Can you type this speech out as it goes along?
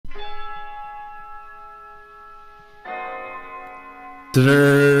Ta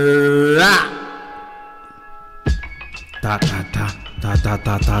ta ta ta ta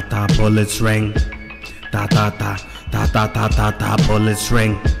ta ta ta bullets ring. Ta ta ta ta ta ta ta ta bullets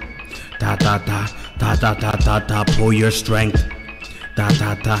ring. Ta ta ta ta ta ta ta ta pull your strength. Ta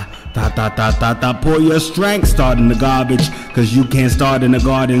ta ta ta ta ta ta ta pull your strength. Start in the garbage, cause you can't start in the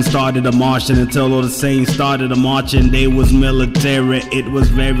garden. Started a marching until all the saints started a marching. They was military, it was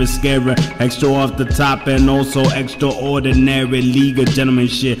very scary. Extra off the top and also extraordinary. League of gentlemen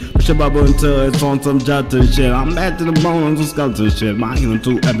shit. Push a bubble until it's on some Judson shit. I'm back to the bone on some skeleton shit. My healing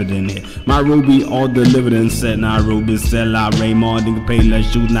too evident here. My ruby all delivered and said, nah, ruby sell out. Raymond nigga pay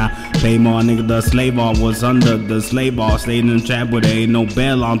less shoes now. Pay more nigga. The slave bar was under the slave bar. Stayed in the trap where there ain't no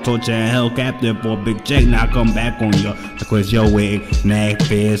bail on. Torture and hell captive for a big check. Now come back on your quit your wig. Neck,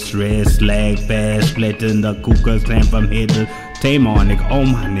 fist, wrist, leg, fast, splitting the Kuka clan from here to Tamar, nigga. Oh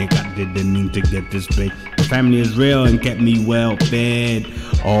my nigga, I didn't mean to get this big. The family is real and kept me well fed.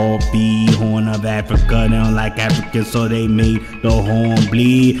 All be Horn of Africa. They don't like Africans, so they made the horn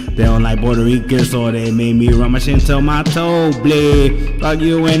bleed. They don't like Puerto Ricans, so they made me run my shit until my toe bleed. Fuck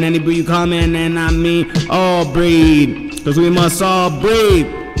you and any breed you come in, and I mean all breed. Cause we must all breed.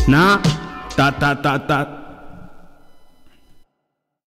 Nah, ta ta ta ta.